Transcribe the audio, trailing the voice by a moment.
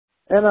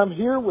And I'm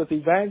here with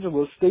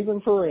Evangelist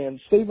Ferrand.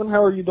 Stephen,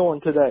 how are you doing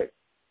today?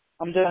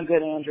 I'm doing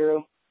good,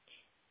 Andrew.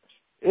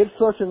 It's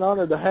such an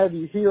honor to have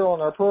you here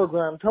on our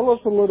program. Tell us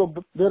a little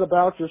bit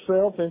about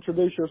yourself,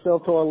 introduce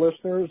yourself to our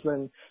listeners,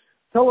 and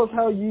tell us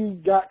how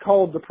you got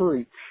called to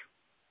preach.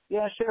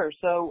 Yeah, sure.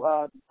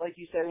 So, like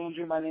you said,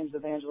 Andrew, my name is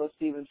Evangelist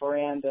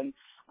Ferrand, and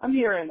I'm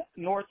here in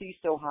Northeast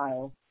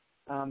Ohio,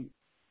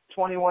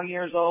 21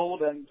 years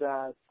old, and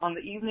on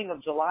the evening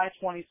of July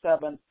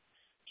 27th,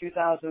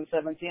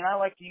 2017, I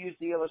like to use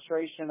the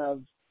illustration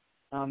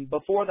of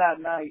before that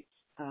night,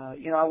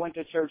 I went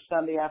to church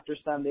Sunday after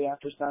Sunday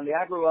after Sunday.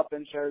 I grew up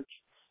in church,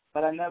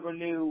 but I never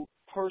knew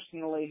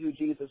personally who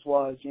Jesus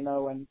was,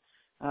 and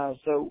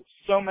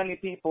so many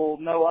people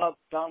know of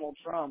Donald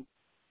Trump,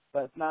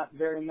 but not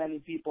very many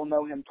people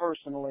know him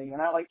personally.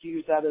 And I like to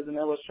use that as an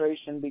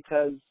illustration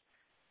because,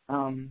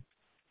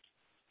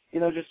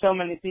 just so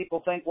many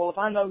people think, well, if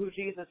I know who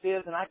Jesus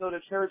is and I go to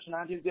church and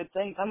I do good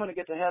things, I'm going to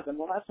get to heaven.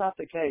 Well, that's not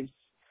the case.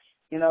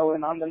 And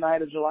on the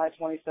night of July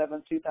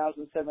 27,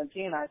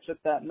 2017, I took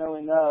that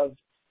knowing of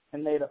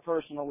and made it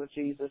personal with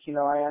Jesus.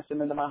 I asked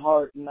him into my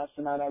heart, and that's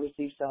the night I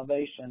received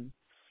salvation.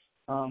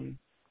 From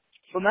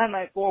that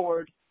night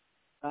forward,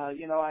 I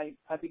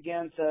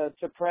began to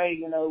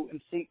pray,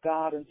 and seek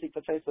God and seek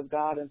the face of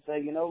God and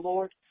say,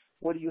 Lord,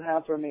 what do you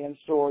have for me in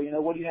store?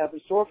 What do you have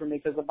in store for me?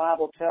 Because the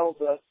Bible tells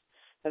us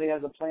that he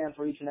has a plan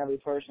for each and every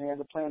person. He has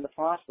a plan to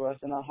prosper us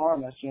and not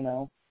harm us,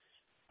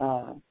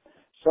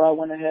 So I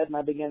went ahead and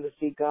I began to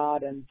seek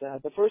God. And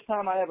the first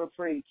time I ever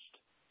preached,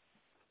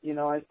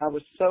 I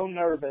was so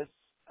nervous.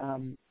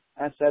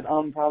 I said,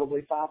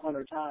 probably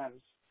 500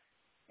 times.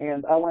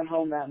 And I went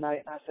home that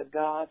night and I said,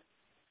 God,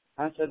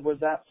 was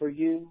that for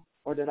you?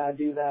 Or did I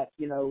do that,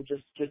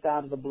 just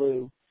out of the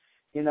blue?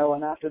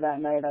 And after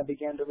that night, I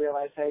began to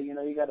realize, hey,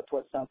 you got to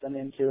put something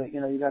into it.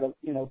 You got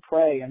to,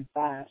 pray and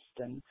fast.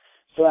 And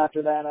so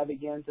after that, I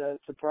began to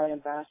pray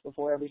and fast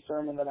before every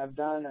sermon that I've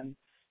done.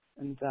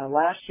 And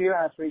last year,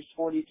 I preached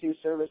 42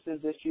 services.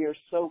 This year,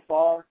 so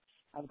far,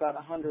 I've got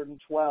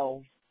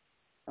 112.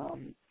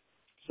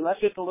 So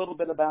that's just a little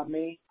bit about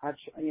me.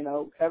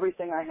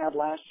 Everything I had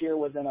last year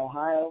was in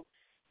Ohio.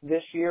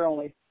 This year,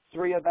 only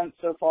 3 events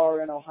so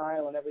far in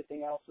Ohio, and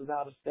everything else is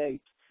out of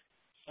state.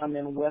 Some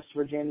in West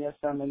Virginia,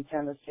 some in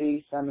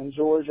Tennessee, some in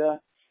Georgia,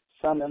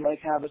 some in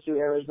Lake Havasu,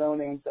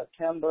 Arizona in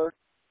September.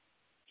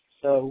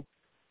 So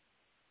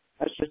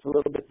that's just a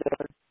little bit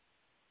there.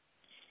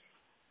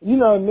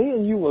 Me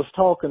and you was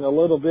talking a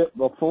little bit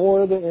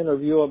before the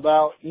interview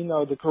about,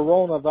 the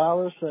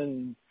coronavirus,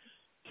 and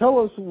tell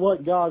us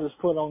what God has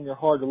put on your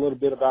heart a little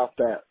bit about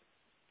that.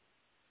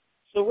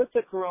 So with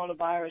the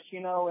coronavirus,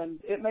 and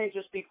it may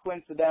just be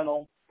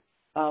coincidental,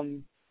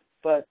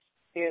 but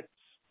it's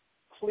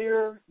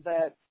clear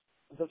that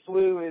the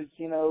flu is,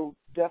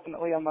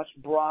 definitely a much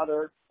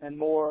broader and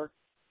more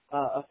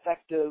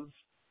effective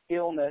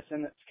illness,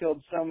 and it's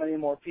killed so many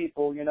more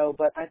people,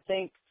 but I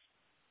think,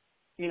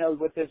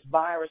 with this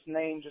virus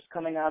name just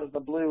coming out of the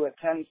blue, it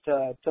tends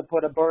to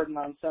put a burden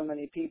on so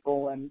many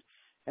people and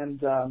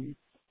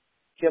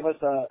give us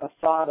a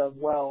thought of,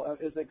 well,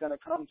 is it going to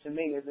come to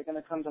me? Is it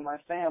going to come to my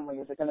family?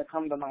 Is it going to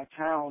come to my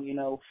town?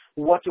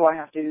 What do I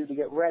have to do to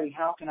get ready?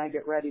 How can I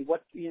get ready?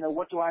 What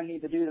do I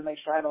need to do to make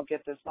sure I don't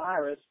get this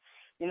virus?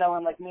 And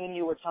like me and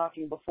you were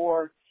talking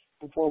before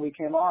we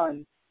came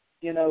on,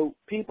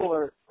 people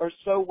are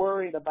so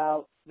worried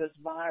about this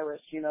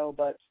virus,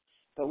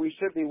 but we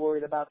should be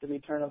worried about the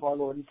return of our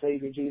Lord and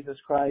Savior, Jesus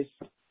Christ.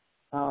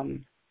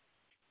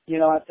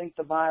 I think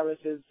the virus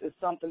is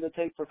something to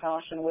take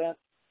precaution with,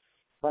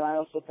 but I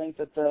also think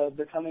that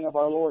the coming of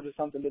our Lord is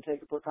something to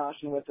take a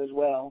precaution with as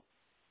well.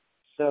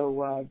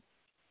 So,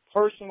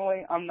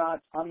 personally, I'm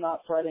not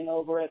fretting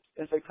over it.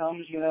 If it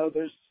comes,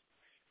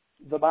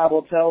 the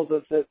Bible tells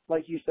us that,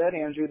 like you said,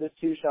 Andrew, this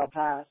too shall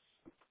pass.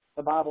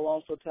 The Bible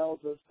also tells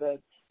us that,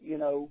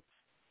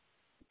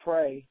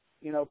 pray.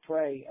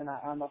 Pray, and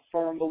I'm a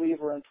firm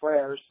believer in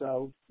prayer,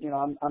 so,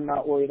 I'm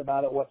not worried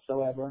about it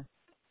whatsoever.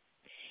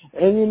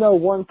 And,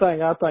 one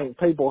thing I think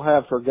people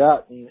have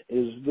forgotten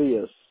is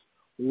this,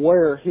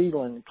 where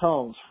healing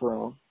comes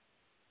from.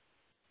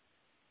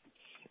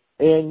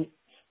 And,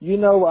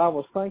 I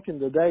was thinking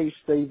today,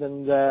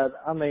 Stephen, that,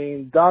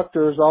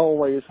 doctors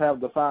always have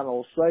the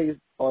final say,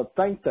 or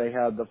think they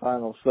have the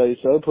final say,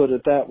 so put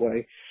it that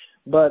way.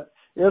 But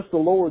it's the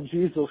Lord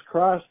Jesus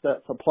Christ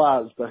that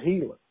supplies the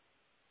healing.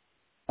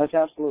 That's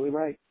absolutely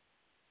right.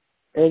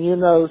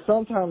 And,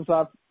 sometimes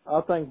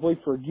I think we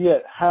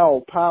forget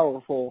how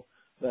powerful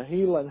the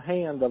healing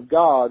hand of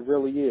God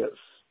really is.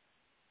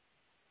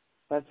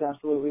 That's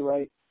absolutely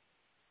right.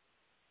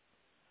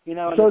 So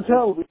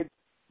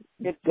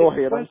it's go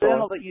ahead,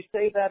 coincidental that you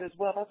say that as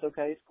well. That's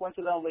okay. It's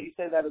coincidental that you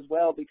say that as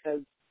well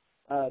because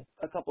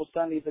a couple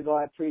Sundays ago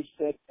I preached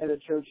at a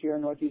church here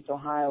in Northeast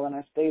Ohio, and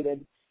I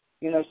stated,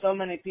 so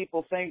many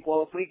people think,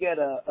 well, if we get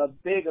a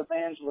big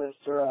evangelist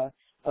or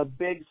a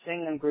big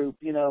singing group,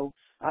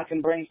 I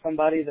can bring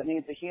somebody that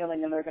needs a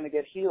healing and they're going to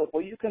get healed.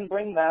 Well, you can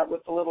bring that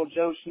with the little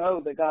Joe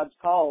Schmo that God's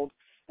called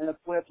and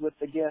equipped with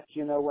the gift,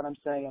 you know what I'm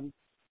saying.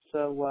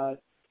 So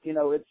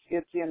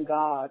it's in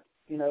God.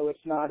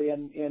 It's not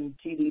in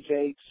TD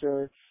Jakes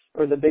or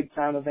the big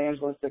time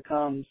evangelist that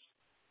comes.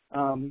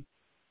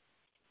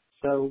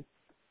 So.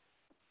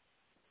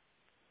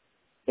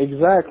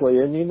 Exactly.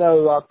 And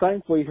I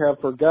think we have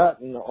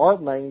forgotten our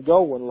main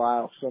goal in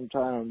life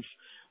sometimes.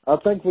 I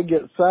think we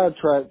get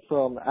sidetracked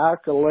from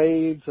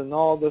accolades and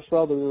all this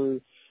other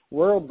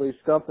worldly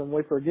stuff, and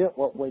we forget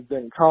what we've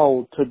been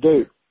called to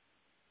do.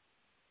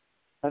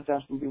 That's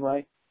absolutely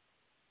right.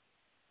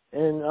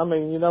 And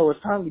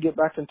it's time to get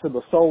back into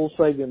the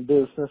soul-saving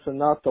business and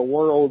not the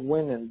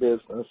world-winning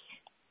business.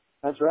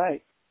 That's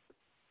right.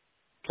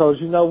 Because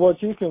you know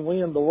what? You can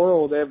win the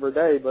world every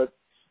day, but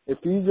if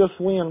you just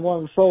win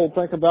one soul,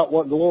 think about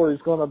what glory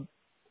is going to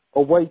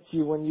await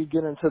you when you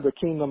get into the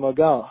kingdom of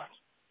God.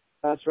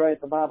 That's right.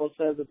 The Bible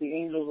says that the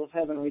angels of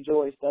heaven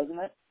rejoice, doesn't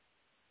it?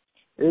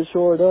 It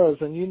sure does.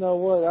 And you know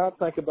what? I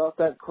think about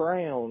that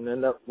crown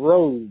and that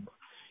robe.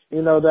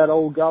 That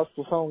old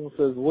gospel song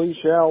says, we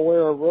shall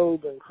wear a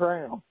robe and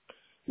crown.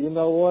 You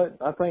know what?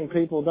 I think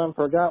people done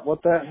forgot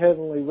what that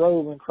heavenly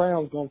robe and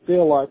crown is going to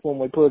feel like when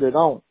we put it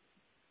on.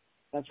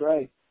 That's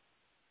right.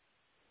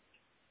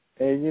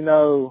 And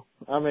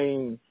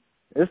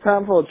it's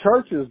time for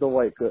churches to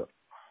wake up.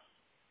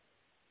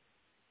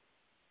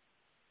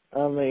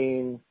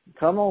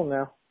 Come on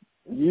now.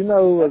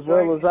 As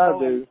well as I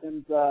do.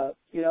 And,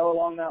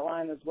 along that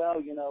line as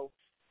well,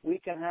 we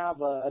can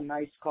have a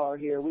nice car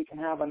here. We can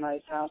have a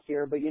nice house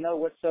here. But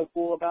what's so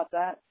cool about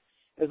that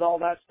is all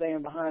that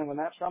staying behind. When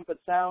that trumpet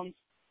sounds,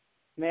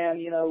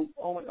 man,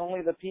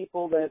 only the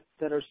people that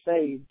are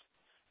saved.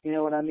 You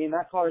know what I mean?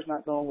 That car's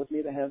not going with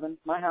me to heaven.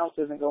 My house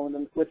isn't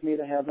going with me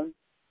to heaven.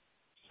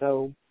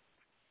 So.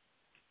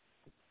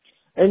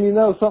 And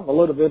something a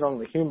little bit on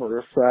the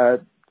humorous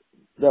side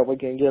that we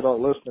can get our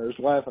listeners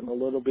laughing a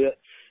little bit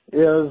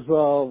is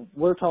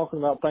we're talking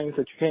about things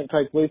that you can't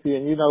take with you.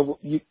 And,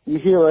 you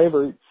hear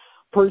every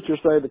preacher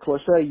say the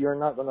cliche, you're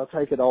not going to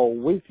take it all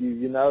with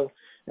you,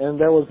 And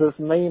there was this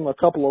meme a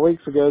couple of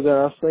weeks ago that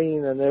I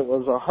seen, and it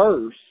was a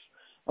hearse,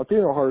 a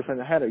funeral hearse, and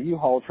it had a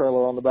U-Haul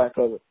trailer on the back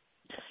of it.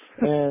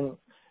 And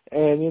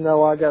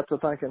I got to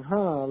thinking,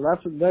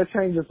 that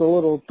changes the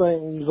little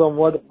things on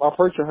what my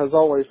preacher has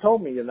always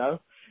told me, And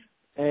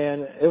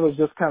it was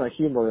just kind of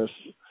humorous.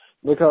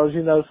 Because,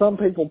 some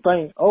people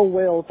think, oh,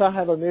 well, if I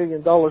have $1 million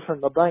in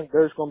the bank,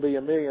 there's going to be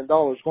 $1 million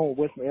going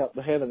with me up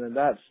to heaven, and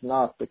that's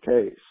not the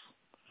case.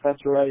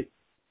 That's right.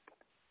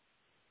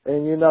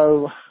 And,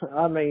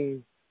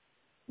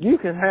 you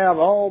can have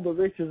all the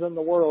riches in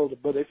the world,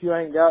 but if you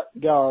ain't got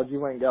God,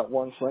 you ain't got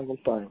one single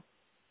thing.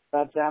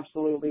 That's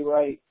absolutely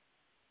right.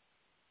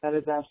 That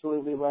is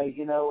absolutely right.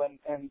 And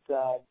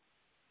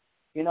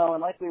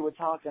like we were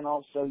talking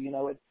also,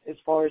 as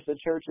far as the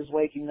church is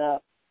waking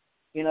up,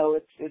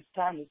 it's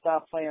time to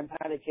stop playing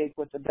patty cake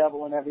with the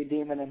devil and every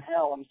demon in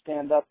hell and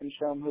stand up and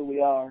show them who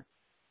we are.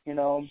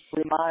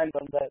 Remind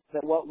them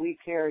that what we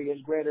carry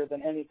is greater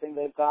than anything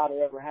they've got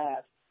or ever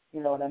had.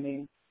 You know what I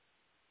mean?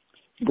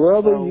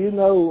 Brother,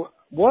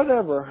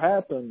 whatever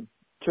happened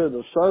to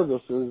the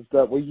services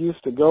that we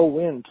used to go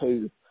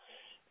into,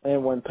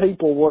 and when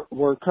people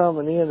were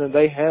coming in and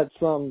they had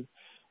some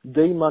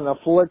demon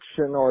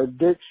affliction or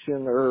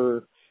addiction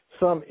or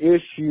some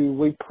issue,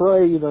 we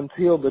prayed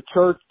until the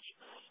church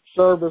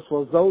service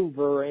was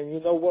over, and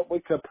we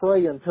could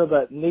pray until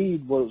that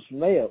need was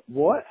met.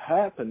 What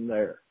happened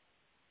there?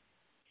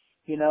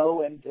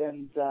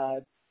 And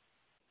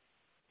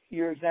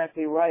you're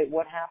exactly right.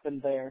 What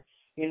happened there?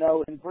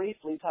 And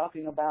briefly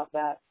talking about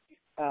that,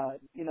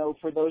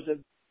 for those of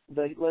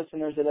the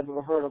listeners that have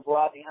ever heard of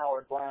Rodney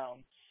Howard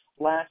Brown,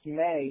 last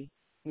May,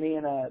 me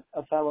and a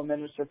fellow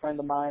minister friend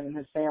of mine and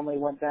his family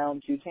went down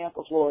to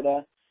Tampa,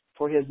 Florida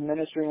for his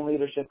ministry and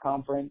leadership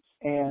conference,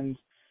 and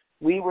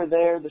we were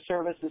there. The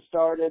services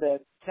started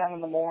at 10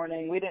 in the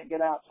morning. We didn't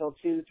get out till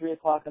 2, 3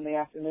 o'clock in the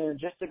afternoon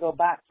just to go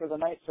back for the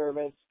night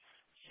service,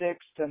 6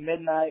 to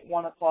midnight,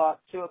 1 o'clock,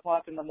 2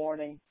 o'clock in the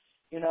morning,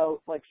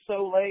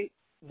 so late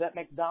that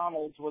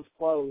McDonald's was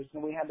closed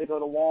and we had to go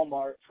to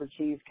Walmart for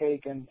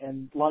cheesecake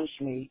and lunch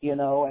meat,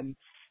 and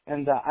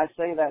I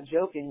say that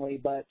jokingly,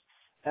 but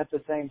at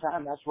the same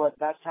time,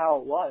 that's how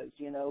it was.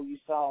 You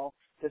saw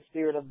the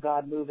Spirit of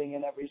God moving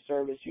in every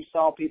service. You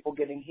saw people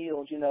getting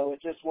healed.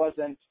 It just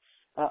wasn't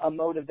a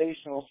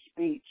motivational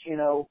speech,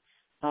 and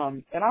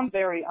I'm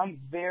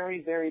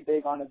very, very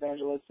big on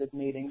evangelistic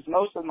meetings.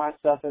 Most of my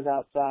stuff is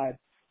outside.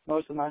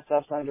 Most of my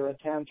stuff's under a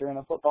tent or in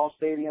a football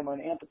stadium or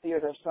an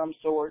amphitheater of some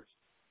sort,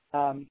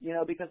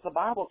 because the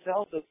Bible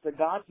tells us that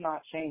God's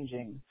not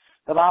changing.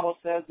 The Bible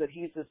says that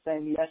He's the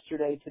same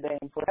yesterday, today,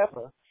 and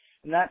forever.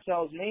 And that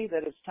tells me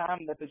that it's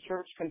time that the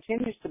church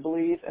continues to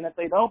believe, and if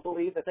they don't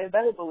believe, that they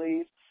better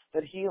believe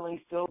that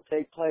healing still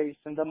take place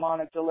and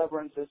demonic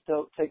deliverances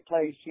still take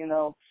place,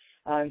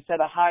 instead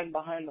of hiding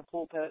behind the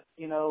pulpit,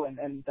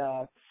 and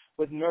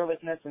with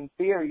nervousness and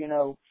fear,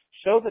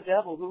 show the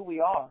devil who we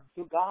are,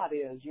 who God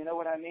is. You know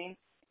what I mean?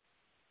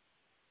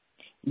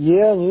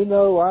 Yeah,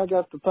 I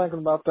got to thinking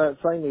about that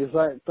same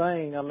exact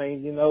thing.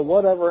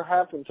 Whatever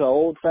happened to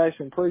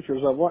old-fashioned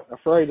preachers, I wasn't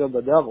afraid of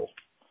the devil.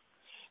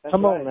 That's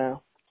Come right. on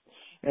now.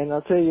 And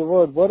I tell you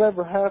what,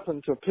 whatever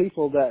happened to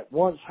people that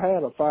once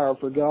had a fire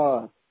for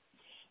God?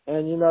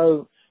 And, you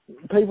know,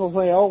 people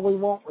say, oh, we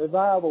want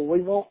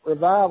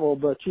revival,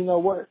 but you know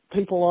what?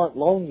 People aren't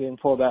longing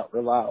for that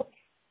revival.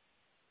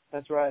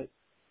 That's right.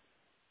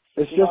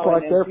 It's just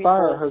like their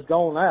fire has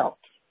gone out.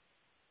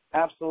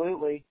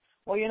 Absolutely.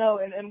 Well, you know,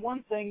 and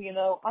one thing, you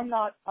know, I'm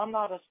not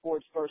a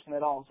sports person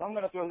at all, so I'm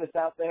going to throw this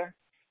out there.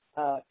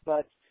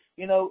 But,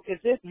 you know, is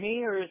it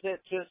me or is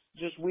it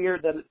just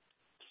weird that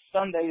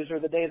Sundays are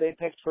the day they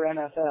picked for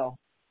NFL?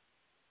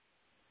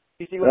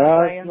 You see what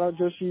I'm saying? It's not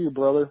just you,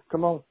 brother.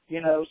 Come on.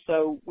 You know,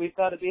 so we've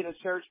got to be to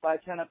church by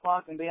 10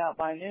 o'clock and be out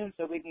by noon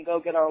so we can go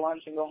get our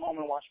lunch and go home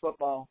and watch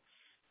football.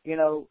 You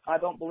know, I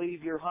don't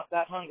believe you're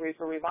that hungry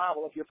for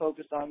revival if you're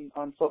focused on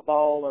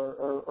football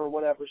or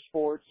whatever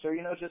sports or,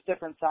 you know, just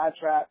different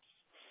sidetracks.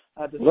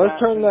 Let's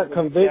turn that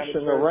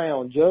conviction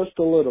around just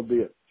a little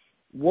bit.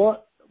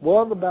 What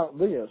about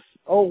this?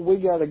 Oh, we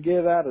got to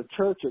get out of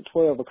church at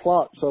 12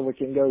 o'clock so we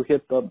can go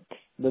hit the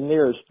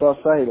nearest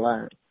buffet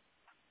line.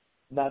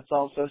 That's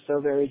also so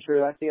very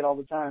true. I see it all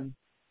the time.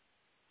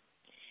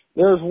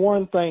 There's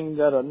one thing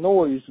that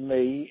annoys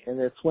me, and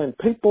it's when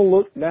people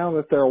look down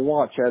at their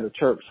watch at a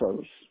church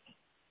service.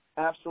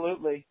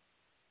 Absolutely.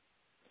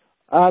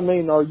 I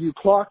mean, are you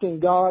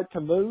clocking God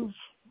to move?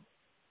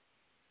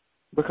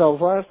 Because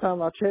last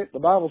time I checked, the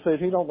Bible says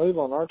He don't move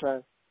on our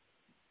time.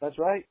 That's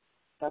right.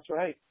 That's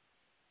right.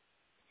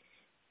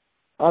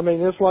 I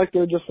mean, it's like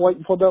they're just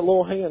waiting for that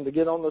little hand to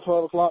get on the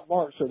 12 o'clock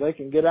mark so they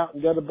can get out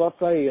and get a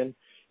buffet. And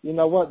you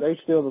know what? They're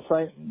still the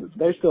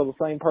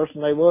same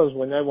person they was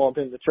when they walked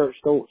into church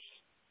doors.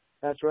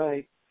 That's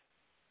right.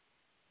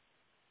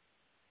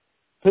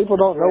 People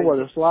don't know what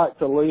it's like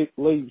to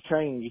leave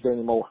changed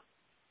anymore.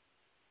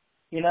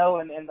 You know,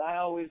 and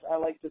I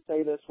like to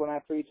say this when I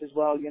preach as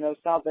well, you know,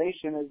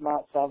 salvation is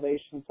not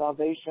salvation.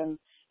 Salvation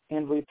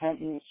and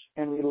repentance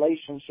and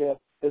relationship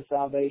is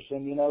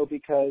salvation, you know,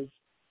 because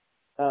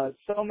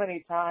so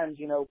many times,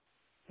 you know,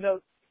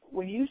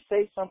 when you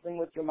say something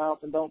with your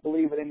mouth and don't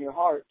believe it in your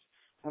heart,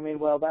 I mean,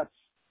 well,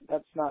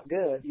 that's not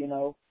good, you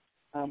know.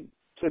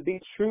 To be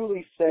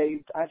truly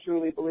saved, I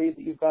truly believe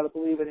that you've got to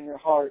believe it in your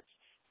heart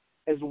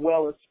as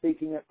well as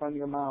speaking it from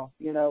your mouth,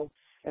 you know.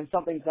 And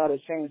something's got to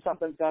change.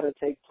 Something's got to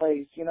take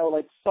place. You know,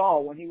 like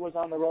Saul, when he was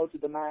on the road to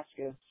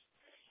Damascus,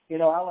 you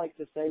know, I like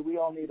to say we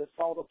all need a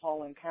Saul to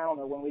Paul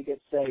encounter when we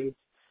get saved.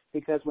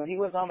 Because when he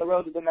was on the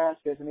road to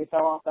Damascus and he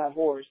fell off that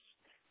horse,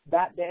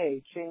 that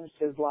day changed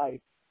his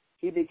life.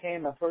 He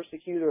became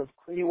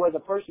he was a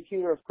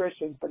persecutor of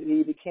Christians, but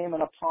he became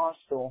an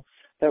apostle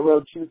that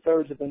wrote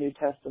 2/3 of the New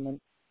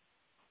Testament.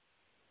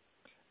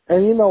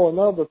 And you know,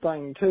 another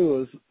thing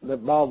too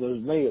that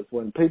bothers me is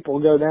when people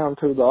go down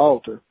to the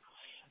altar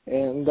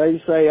and they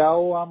say,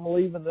 oh, I'm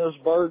leaving this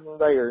burden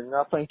there, and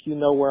I think you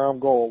know where I'm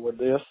going with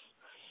this.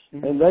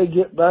 Mm-hmm. And they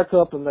get back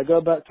up and they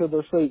go back to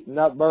their seat, and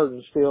that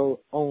burden's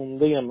still on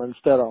them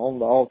instead of on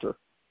the altar.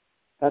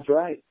 That's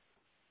right.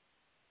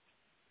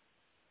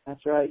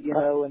 That's right, you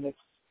know, and it's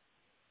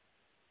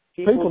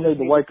people need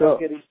to wake up.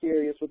 Getting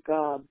serious with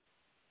God.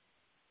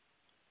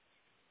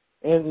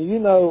 And you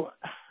know,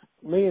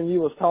 me and you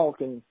was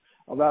talking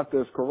about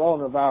this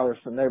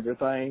coronavirus and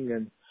everything,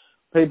 and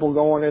people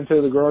going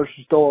into the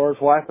grocery stores,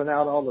 wiping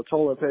out all the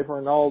toilet paper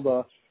and all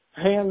the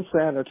hand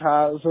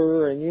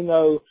sanitizer, and you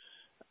know,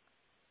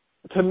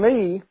 to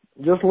me,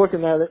 just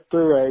looking at it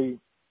through a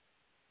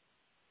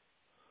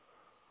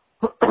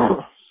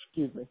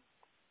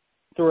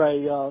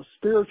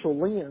spiritual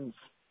lens,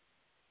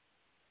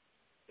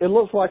 it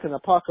looks like an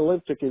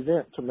apocalyptic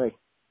event to me.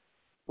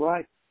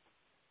 Right.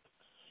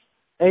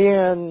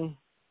 And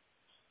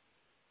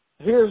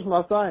here's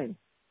my thing.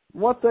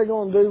 What they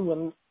going to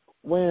do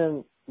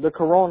when the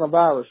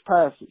coronavirus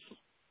passes?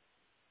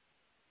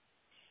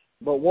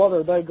 But what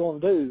are they going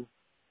to do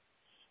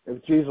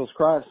if Jesus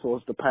Christ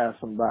was to pass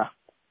them by?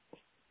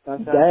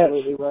 That's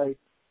absolutely right.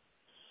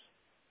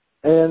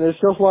 And it's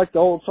just like the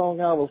old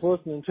song I was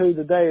listening to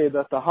today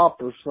that the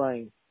Hoppers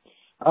sang.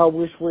 I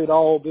wish we'd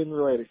all been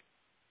ready.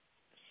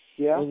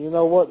 Yeah. And you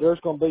know what? There's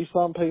going to be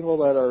some people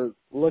that are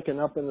looking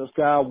up in the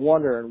sky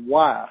wondering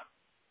why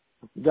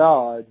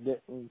God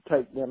didn't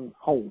take them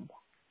home.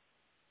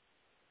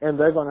 And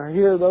they're going to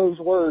hear those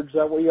words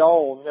that we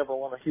all never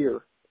want to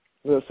hear.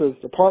 It says,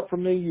 depart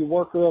from me, you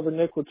worker of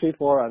iniquity,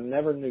 for I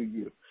never knew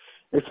you.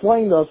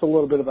 Explain to us a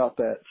little bit about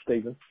that,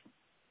 Stephen.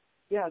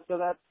 Yeah, so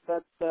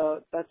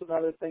that's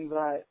another thing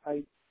that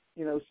I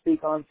you know,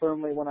 speak on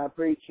firmly when I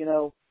preach. You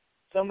know,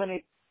 so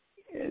many,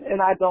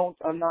 and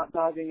I'm not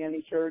dogging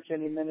any church,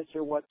 any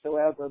minister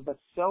whatsoever, but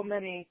so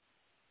many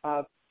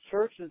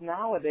churches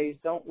nowadays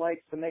don't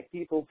like to make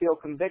people feel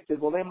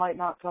convicted. Well, they might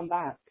not come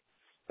back.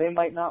 They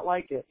might not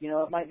like it. You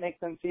know, it might make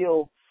them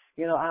feel,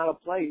 you know, out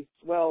of place.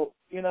 Well,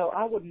 you know,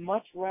 I would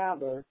much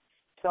rather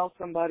tell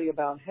somebody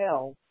about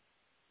hell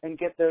and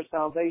get their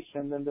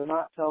salvation than to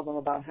not tell them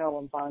about hell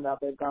and find out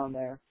they've gone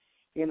there.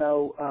 You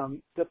know,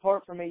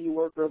 depart from me, you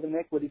worker of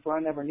iniquity, for I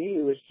never knew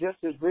you, is just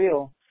as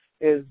real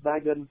as thy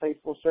good and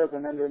faithful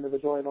servant enter into the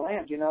joy of the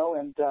land, you know.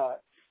 And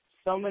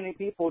so many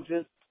people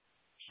just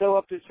show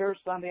up to church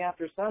Sunday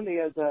after Sunday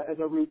as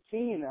a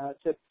routine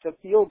to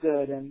feel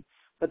good,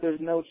 but there's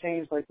no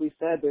change, like we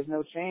said. There's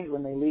no change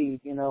when they leave,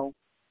 you know.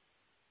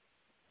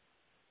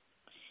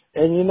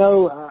 And you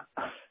know,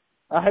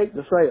 I hate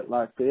to say it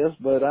like this,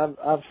 but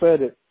I've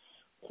said it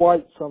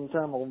quite some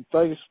time on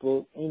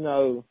Facebook. You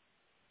know,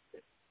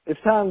 it's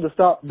time to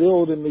stop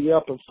building me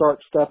up and start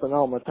stepping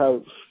on my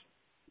toes.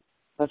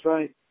 That's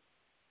right.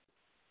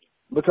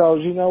 Because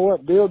you know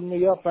what? Building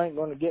me up ain't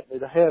going to get me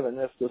to heaven.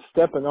 It's the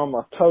stepping on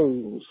my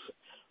toes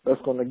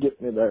that's going to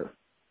get me there.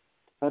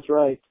 That's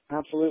right.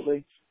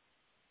 Absolutely.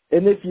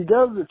 And if you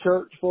go to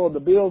church for to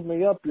build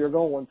me up, you're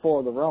going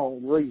for the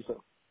wrong reason.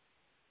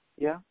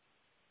 Yeah.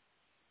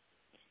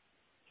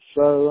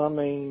 So, I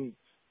mean,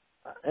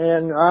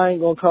 and I ain't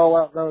going to call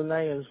out no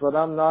names, but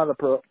I'm not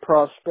a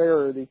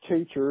prosperity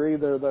teacher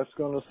either that's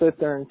going to sit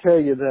there and tell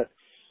you that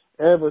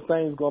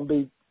everything's going to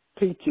be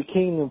peachy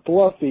keen and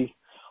fluffy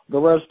the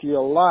rest of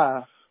your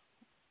life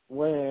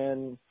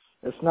when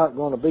it's not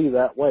going to be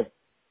that way.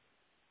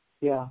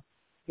 Yeah.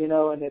 You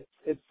know, and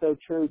it's so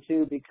true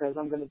too, because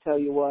I'm going to tell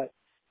you what,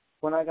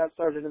 when I got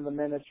started in the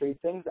ministry,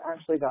 things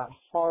actually got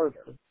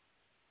harder.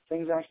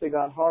 Things actually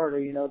got harder,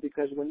 you know,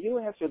 because when you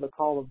answer the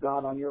call of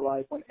God on your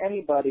life, when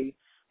anybody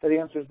that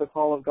answers the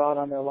call of God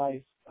on their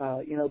life,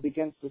 you know,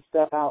 begins to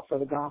step out for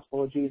the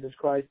gospel of Jesus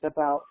Christ, step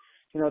out,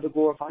 you know, to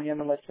glorify Him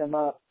and lift Him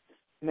up,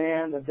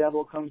 man, the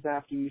devil comes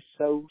after you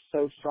so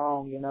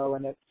strong, you know,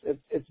 and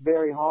it's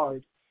very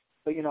hard.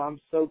 But, you know, I'm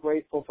so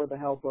grateful for the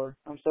helper.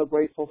 I'm so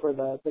grateful for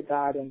the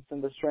guidance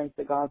and the strength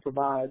that God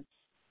provides.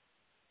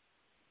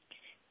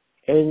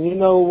 And you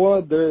know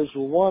what? There's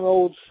one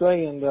old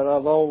saying that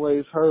I've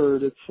always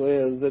heard. It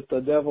says that the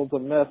devil's a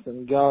mess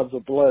and God's a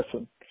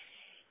blessing.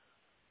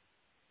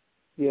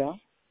 Yeah.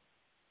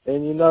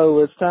 And you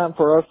know, it's time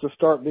for us to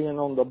start being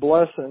on the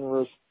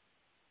blessing,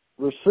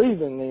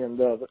 receiving the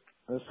end of it,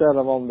 instead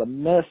of on the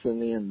mess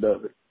in the end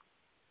of it.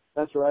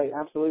 That's right.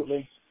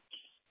 Absolutely.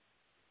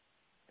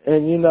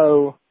 And you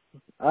know,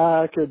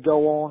 I could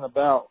go on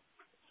about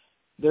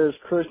there's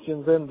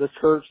Christians in the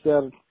church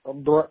that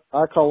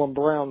I call them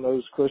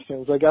brown-nosed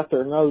Christians. They got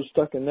their nose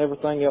stuck in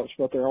everything else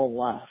but their own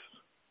life.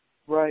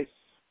 Right.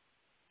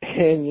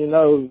 And, you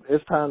know,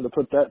 it's time to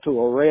put that to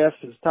a rest.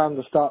 It's time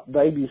to stop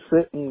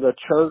babysitting the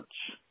church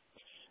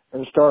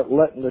and start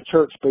letting the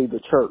church be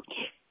the church.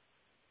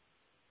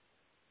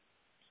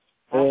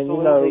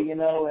 Absolutely,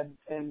 and,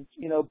 and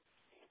you know,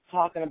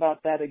 talking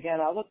about that again,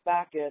 I look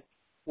back at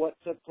what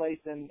took place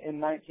in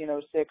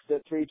 1906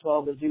 at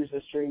 312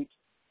 Azusa Street.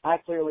 I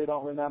clearly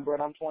don't remember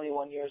it. I'm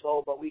 21 years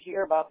old, but we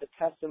hear about the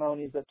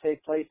testimonies that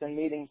take place in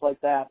meetings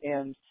like that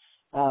in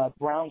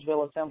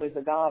Brownsville Assemblies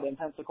of God in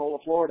Pensacola,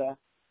 Florida.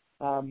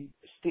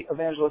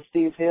 Evangelist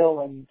Steve Hill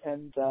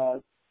and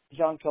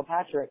John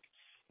Kilpatrick.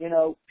 You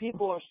know,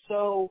 people are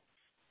so,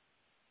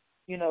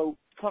 you know,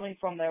 coming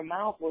from their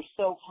mouth. We're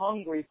so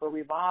hungry for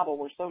revival.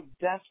 We're so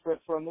desperate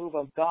for a move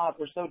of God.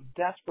 We're so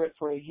desperate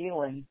for a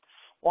healing.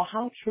 Well,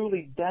 how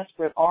truly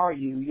desperate are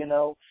you? You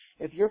know,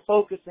 if you're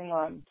focusing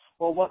on,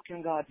 well, what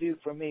can God do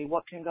for me?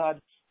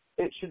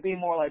 It should be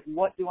more like,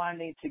 what do I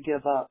need to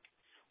give up?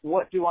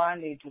 What do I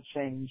need to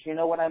change? You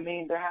know what I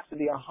mean? There has to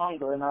be a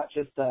hunger, not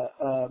just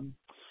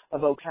a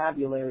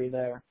vocabulary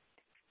there.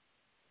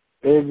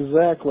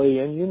 Exactly.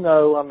 And, you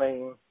know, I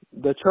mean,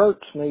 the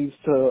church needs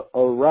to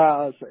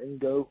arise and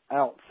go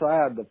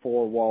outside the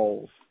four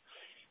walls.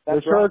 That's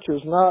the church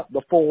is not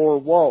the four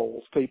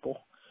walls, people.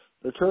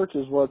 The church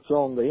is what's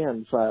on the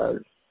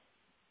inside.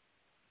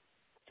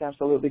 That's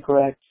absolutely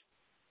correct.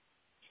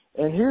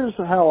 And here's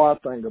how I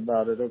think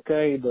about it,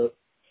 okay?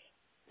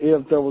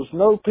 If there was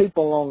no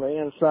people on the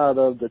inside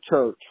of the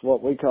church,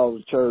 what we call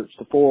the church,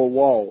 the four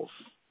walls,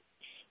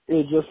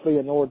 it'd just be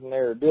an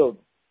ordinary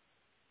building.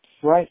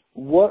 Right.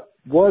 What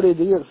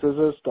it is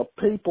it's the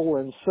people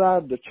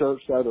inside the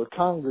church that are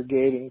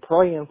congregating,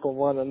 praying for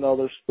one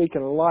another,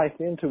 speaking life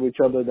into each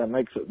other that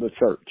makes it the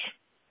church.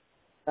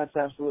 That's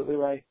absolutely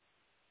right.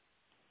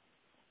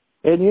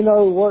 And you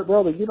know what,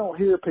 brother? You don't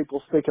hear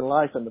people speaking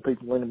life into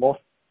people anymore.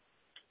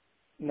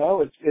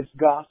 No, it's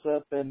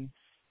gossip and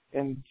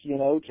you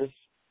know,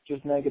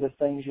 just negative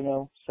things, you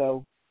know.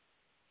 So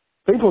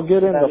people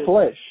get in the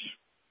flesh.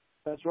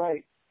 That's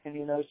right. And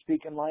you know,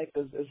 speaking life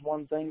is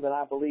one thing that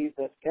I believe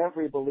that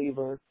every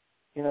believer,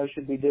 you know,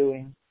 should be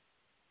doing.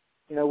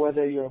 You know,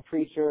 whether you're a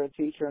preacher, a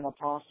teacher, an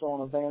apostle,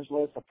 an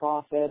evangelist, a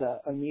prophet,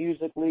 a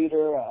music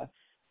leader,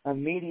 a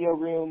media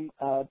room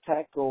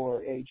tech,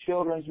 or a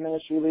children's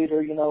ministry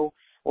leader, you know,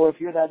 or if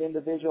you're that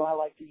individual I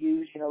like to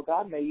use, you know,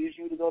 God may use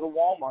you to go to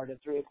Walmart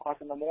at 3 o'clock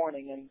in the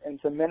morning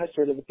and to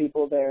minister to the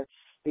people there.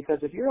 Because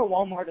if you're at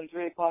Walmart at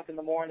 3 o'clock in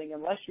the morning,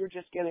 unless you're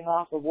just getting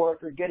off of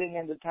work or getting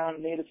into town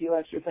and need a few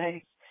extra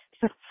things,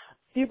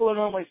 people are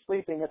normally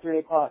sleeping at 3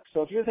 o'clock.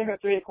 So if you're there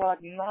at 3 o'clock,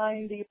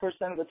 90%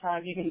 of the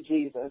time you need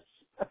Jesus.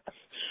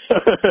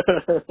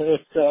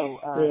 So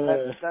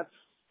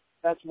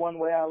that's one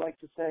way I like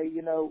to say,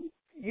 you know,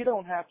 you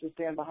don't have to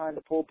stand behind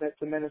the pulpit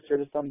to minister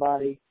to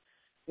somebody.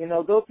 You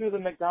know, go through the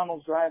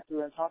McDonald's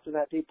drive-thru and talk to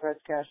that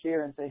deep-pressed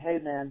cashier and say, hey,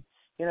 man,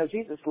 you know,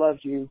 Jesus loves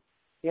you.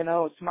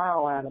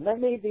 smile at them. They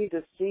may need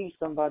to see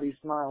somebody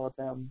smile at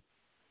them.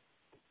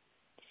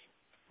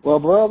 Well,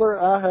 brother,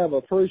 I have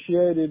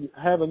appreciated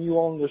having you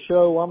on the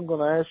show. I'm going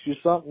to ask you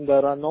something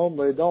that I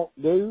normally don't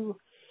do.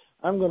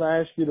 I'm going to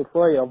ask you to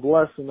pray a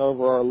blessing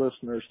over our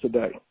listeners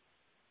today.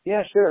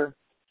 Yeah, sure.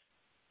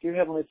 Dear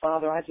Heavenly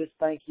Father, I just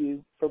thank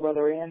you for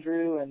Brother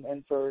Andrew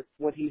and for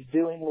what he's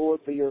doing,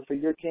 Lord, for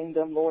your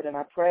kingdom, Lord. And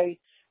I pray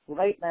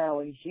right now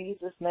in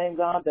Jesus' name,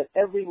 God, that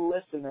every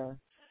listener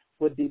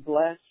would be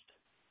blessed,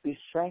 be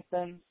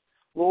strengthened.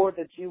 Lord,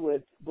 that you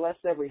would bless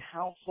every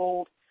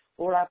household.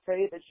 Lord, I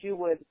pray that you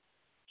would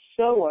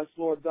show us,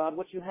 Lord God,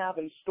 what you have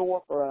in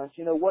store for us,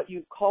 what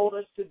you've called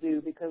us to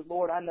do, because,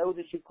 Lord, I know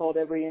that you've called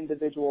every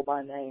individual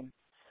by name.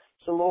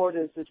 So, Lord,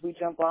 as we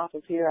jump off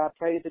of here, I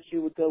pray that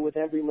you would go with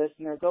every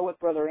listener. Go with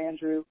Brother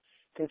Andrew.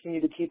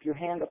 Continue to keep your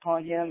hand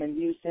upon him and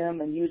use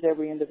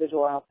every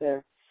individual out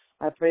there.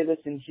 I pray this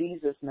in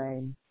Jesus'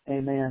 name.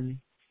 Amen.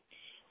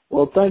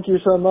 Well, thank you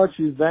so much,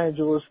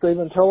 Evangelist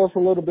Stephen. Tell us a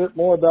little bit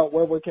more about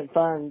where we can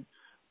find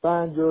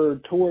your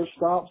tour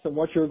stops and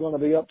what you're going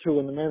to be up to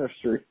in the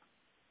ministry.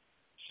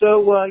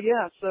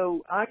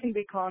 So I can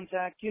be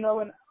contacted,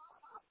 and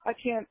I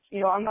can't,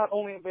 I'm not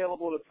only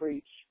available to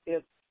preach.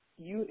 If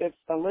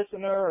a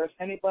listener or if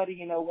anybody,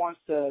 wants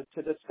to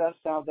discuss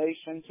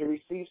salvation, to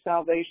receive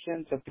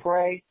salvation, to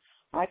pray,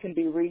 I can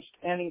be reached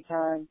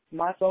anytime.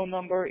 My phone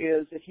number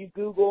is, if you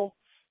Google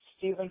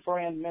Stephen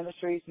Ferrand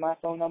Ministries, my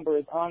phone number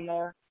is on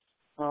there.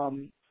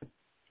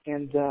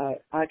 And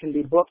I can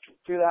be booked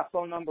through that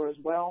phone number as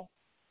well.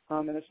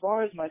 And as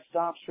far as my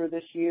stops for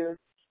this year,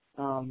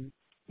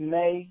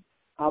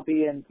 I'll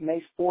be in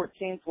May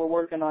 14th. We're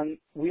working on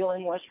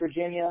Wheeling, West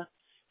Virginia.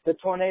 The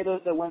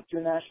tornadoes that went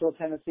through Nashville,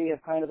 Tennessee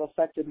have kind of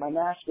affected my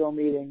Nashville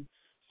meeting.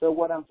 So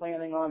what I'm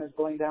planning on is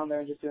going down there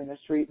and just doing a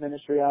street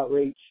ministry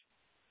outreach.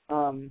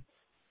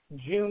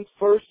 June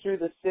 1st through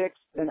the 6th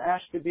in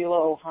Ashtabula,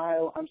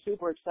 Ohio. I'm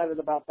super excited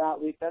about that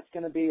week. That's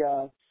going to be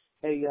a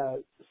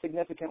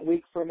significant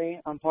week for me.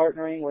 I'm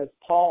partnering with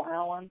Paul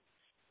Allen,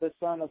 the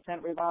son of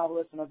tent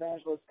revivalist and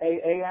evangelist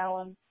A.A.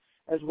 Allen,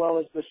 as well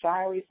as the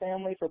Shirey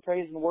family for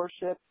praise and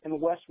worship and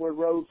Westward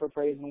Road for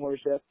praise and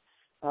worship.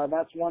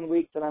 That's 1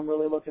 week that I'm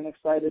really looking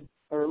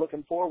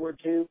forward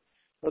to.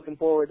 Looking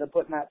forward to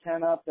putting that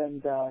tent up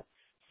and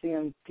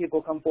seeing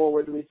people come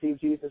forward to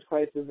receive Jesus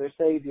Christ as their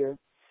Savior.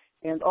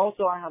 And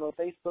also I have a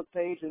Facebook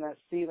page, and that's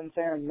Stephen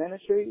Ferrand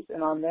Ministries,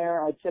 and on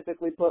there I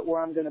typically put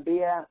where I'm going to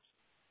be at.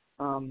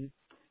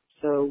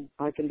 So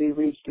I can be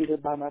reached either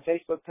by my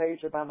Facebook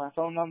page or by my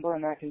phone number,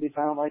 and that can be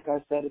found, like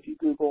I said, if you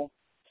Google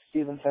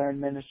Stephen Ferrand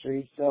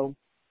Ministries. So,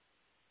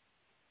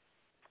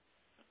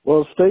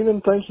 well,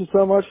 Stephen, thank you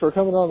so much for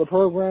coming on the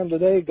program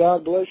today.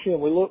 God bless you,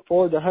 and we look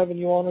forward to having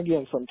you on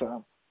again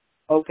sometime.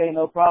 Okay,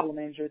 no problem,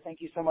 Andrew.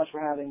 Thank you so much for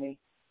having me.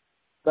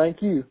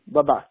 Thank you.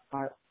 Bye-bye.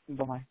 All right,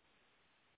 bye-bye.